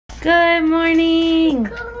Good morning.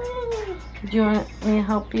 Do you want me to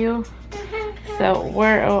help you? So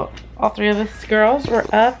we're all three of us girls. We're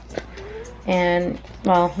up, and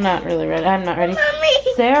well, not really ready. I'm not ready.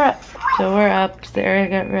 Sarah. So we're up. Sarah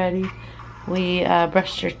got ready. We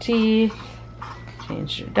brushed her teeth,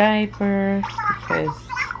 changed her diaper because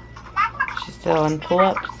she's still on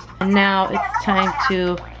pull-ups. And now it's time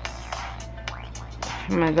to.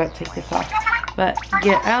 I'm about to take this off, but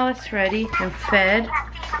get Alice ready and fed.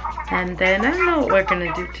 And then I don't know what we're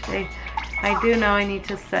gonna do today. I do know I need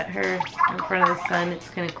to set her in front of the sun. It's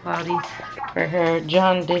kind of cloudy for her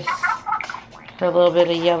jaundice, for a little bit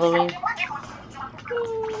of yellowing.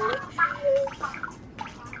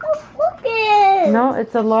 No,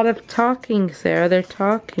 it's a lot of talking, Sarah. They're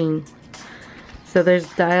talking. So there's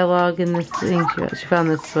dialogue in this thing. She found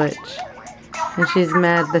the switch. And she's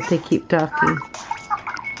mad that they keep talking.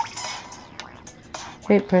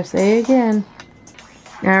 Wait, press A again.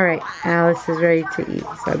 Alright, Alice is ready to eat,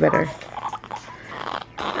 so I better.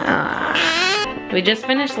 We just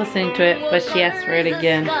finished listening to it, but she asked for it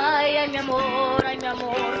again.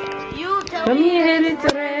 Come here,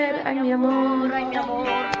 it's red, ay mi amor.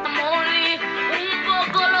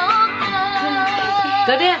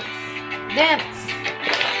 Go dance! Dance!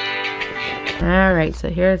 Alright,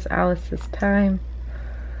 so here's Alice's time.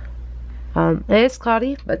 It is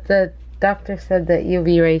cloudy, but the doctor said that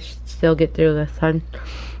UV rays should still get through the sun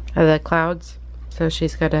or the clouds, so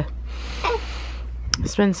she's gotta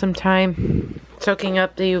spend some time soaking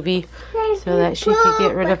up the UV so that she can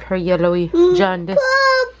get rid of her yellowy jaundice.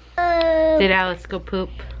 Did Alice go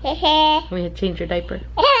poop? We had to change her diaper.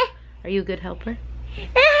 Are you a good helper?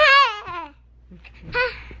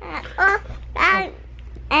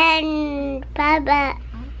 And Papa.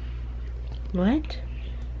 What?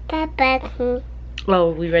 Papa.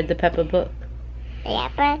 Oh, we read the Peppa book. Yeah,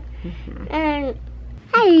 but hi,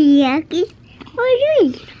 Yucky. What are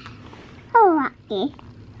you doing? Oh, Rocky.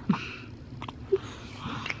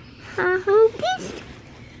 This.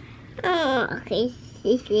 Oh, okay,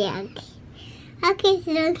 this is Yucky. Okay,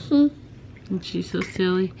 so And she's so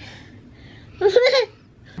silly. Oh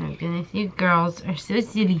my goodness, you girls are so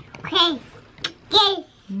silly. okay, yes.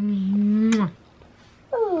 Mwah.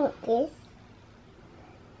 Oh, this.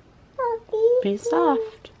 Be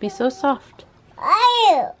soft. Be so soft.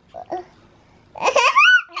 Oh.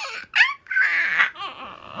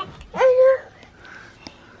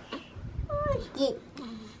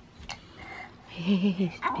 Hey,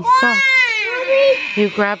 be soft. You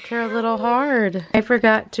grabbed her a little hard. I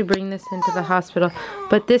forgot to bring this into the hospital,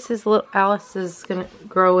 but this is little Alice's gonna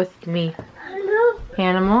grow with me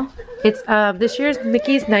animal. It's this year's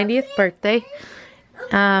Mickey's 90th birthday.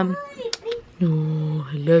 Oh,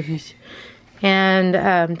 I love you. And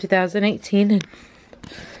 2018, and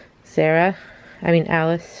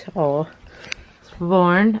Alice, was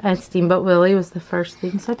born. And Steamboat Willie was the first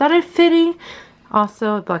thing, so I thought it fitting.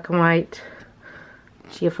 Also, black and white.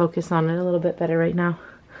 She'll focus on it a little bit better right now.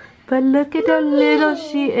 But look at how little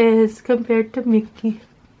she is compared to Mickey.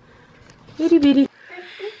 Itty bitty.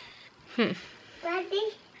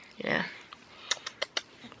 Yeah.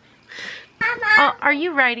 Oh, are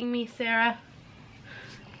you riding me, Sarah?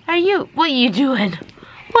 What are you doing?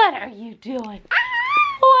 What are you doing?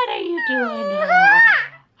 What are you doing?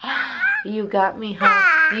 You got me,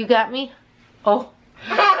 huh? You got me? Oh.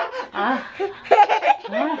 Oh.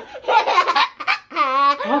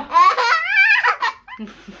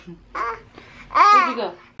 Where'd you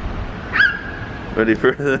go? Ready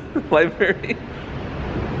for the library?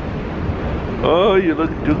 Oh, you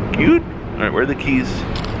look too cute. Alright, where are the keys?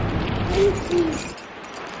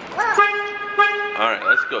 Alright,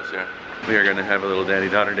 let's go, Sarah. We are going to have a little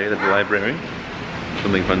daddy-daughter date at the library.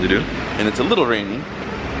 Something fun to do. And it's a little rainy.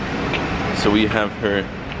 So we have her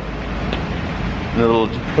in a little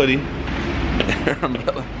hoodie and her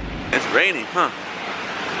umbrella. It's rainy, huh?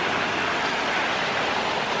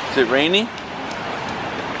 Is it rainy?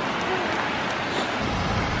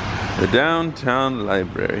 The downtown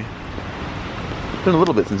library. It's been a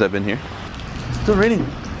little bit since I've been here. It's still raining.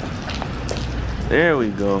 There we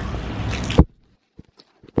go.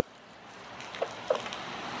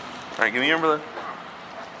 Alright, give me your umbrella.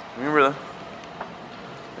 Give me your umbrella.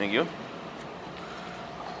 Thank you.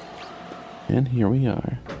 And here we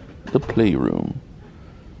are. The playroom.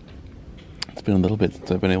 It's been a little bit since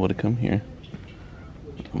I've been able to come here.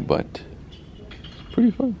 But it's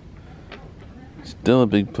pretty fun. Still a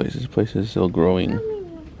big place. This place is still growing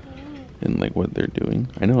in like what they're doing.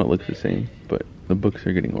 I know it looks the same, but the books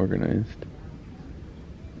are getting organized.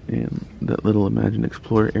 And that little Imagine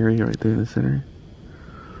Explore area right there in the center,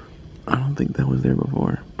 I don't think that was there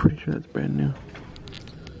before. Pretty sure that's brand new.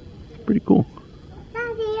 Pretty cool.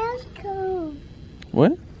 Daddy, that's cool.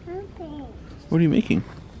 What? Nothing. What are you making?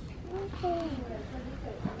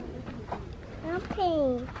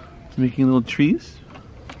 Nothing. Making little trees?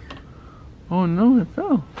 Oh no, it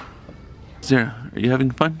fell. Sarah, are you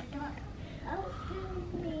having fun?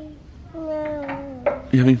 No.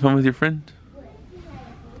 You having fun with your friend?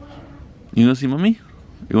 You gonna see mommy?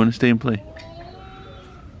 Or you wanna stay and play?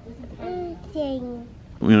 Nothing.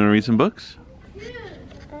 We wanna read some books?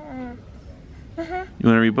 You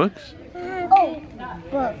wanna read books? Oh,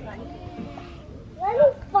 book. Let me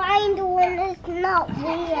find one that's not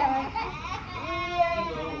weird.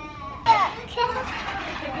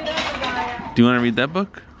 Do you wanna read that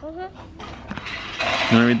book? You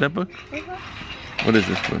wanna read that book? What is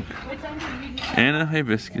this book? Anna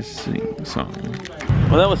Hibiscus Song.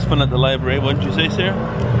 Well, that was fun at the library, wouldn't you say, Sarah?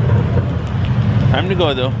 Time to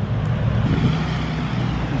go, though.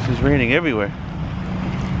 This is raining everywhere.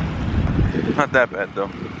 Not that bad, though.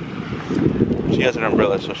 She has an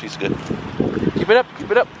umbrella, so she's good. Keep it up,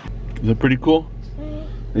 keep it up. Is that pretty cool?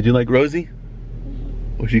 Did you like Rosie?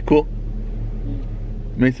 Was she cool?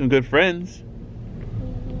 Made some good friends.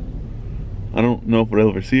 I don't know if we'll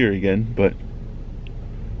ever see her again, but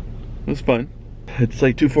it was fun. It's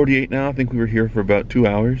like 2:48 now. I think we were here for about 2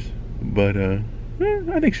 hours, but I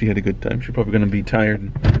think she had a good time. She's probably gonna be tired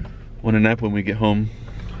and want a nap when we get home.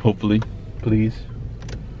 Hopefully, please.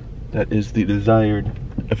 That is the desired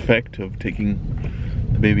effect of taking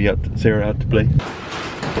the baby out, Sarah out to play.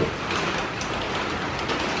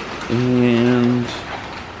 And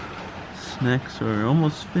snacks are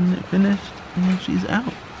almost finished, and she's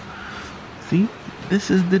out. See, this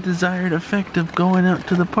is the desired effect of going out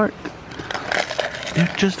to the park. It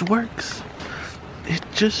just works. It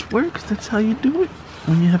just works. That's how you do it.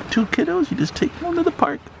 When you have 2 kiddos, you just take one to the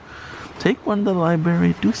park, take one to the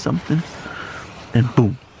library, do something, and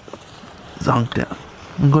boom, zonked out.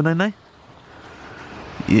 And go night-night?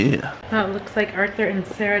 Yeah. Well, it looks like Arthur and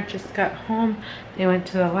Sarah just got home. They went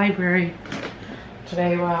to the library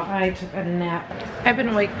today while I took a nap. I've been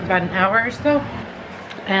awake for about an hour or so,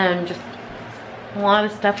 and just a lot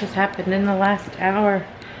of stuff has happened in the last hour.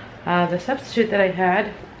 The substitute that I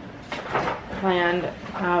had planned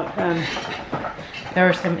out, there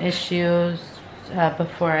were some issues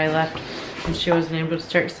before I left, and she wasn't able to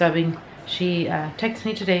start subbing. She texted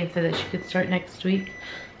me today and said that she could start next week,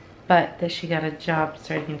 but that she got a job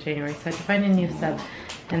starting in January, so I had to find a new sub.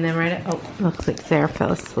 And then oh, looks like Sarah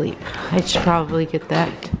fell asleep. I should probably get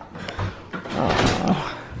that.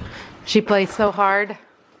 Oh, she plays so hard.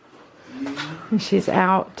 And she's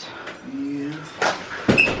out. Yeah.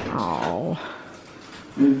 Oh.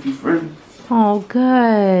 Made a few friends. Oh,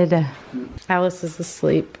 good. Alice is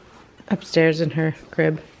asleep upstairs in her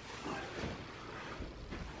crib.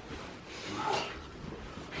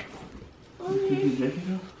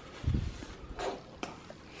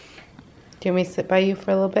 Do you want me to sit by you for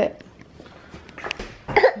a little bit?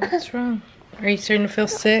 What's wrong? Are you starting to feel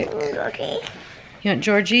sick? Okay. You want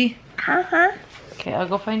Georgie? Uh-huh. Okay, I'll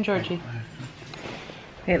go find Georgie.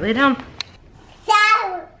 Okay, lay down.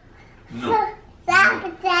 Stop. No. Stop,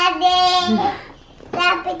 Daddy.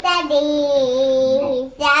 Stop it, Daddy.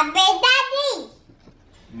 Stop it, Daddy.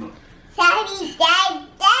 No. Sorry, Daddy.